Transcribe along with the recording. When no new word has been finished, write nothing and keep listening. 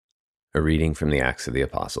A reading from the Acts of the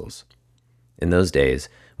Apostles. In those days,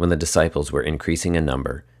 when the disciples were increasing in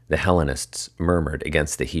number, the Hellenists murmured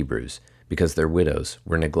against the Hebrews, because their widows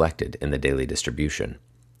were neglected in the daily distribution.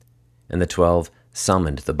 And the 12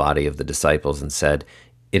 summoned the body of the disciples and said,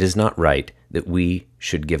 "It is not right that we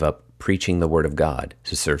should give up preaching the word of God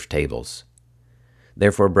to serve tables.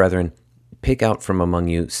 Therefore, brethren, pick out from among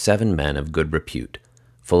you 7 men of good repute,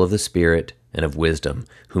 full of the Spirit and of wisdom,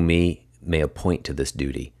 whom we may appoint to this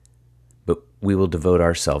duty. But we will devote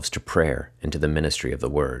ourselves to prayer and to the ministry of the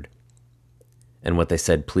word." And what they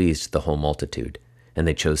said pleased the whole multitude, and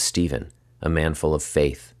they chose Stephen, a man full of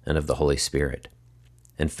faith and of the Holy Spirit,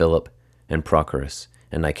 and Philip, and Prochorus,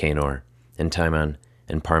 and Nicanor, and Timon,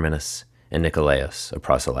 and Parmenas, and Nicolaus, a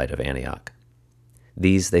proselyte of Antioch.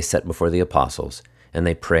 These they set before the apostles, and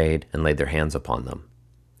they prayed and laid their hands upon them.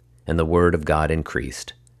 And the word of God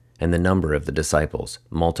increased, and the number of the disciples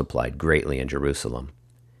multiplied greatly in Jerusalem,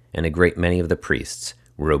 and a great many of the priests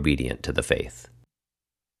were obedient to the faith.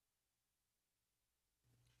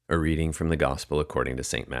 A reading from the Gospel according to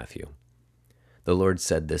St. Matthew. The Lord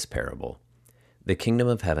said this parable: "The kingdom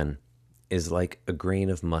of heaven is like a grain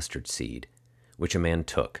of mustard seed, which a man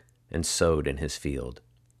took and sowed in his field.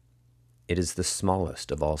 It is the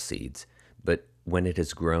smallest of all seeds, but when it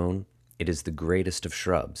has grown, it is the greatest of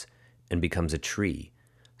shrubs, and becomes a tree,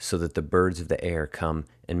 so that the birds of the air come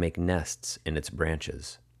and make nests in its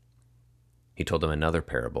branches." He told them another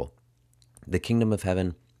parable. "The kingdom of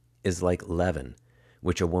heaven is like leaven,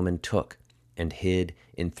 which a woman took and hid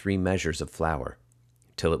in 3 measures of flour,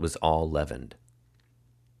 till it was all leavened."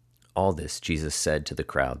 All this Jesus said to the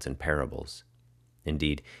crowds in parables.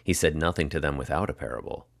 Indeed, he said nothing to them without a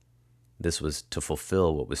parable. This was to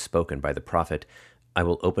fulfill what was spoken by the prophet, "I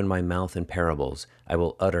will open my mouth in parables. I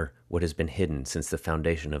will utter what has been hidden since the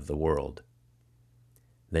foundation of the world."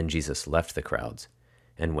 Then Jesus left the crowds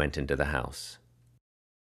and went into the house.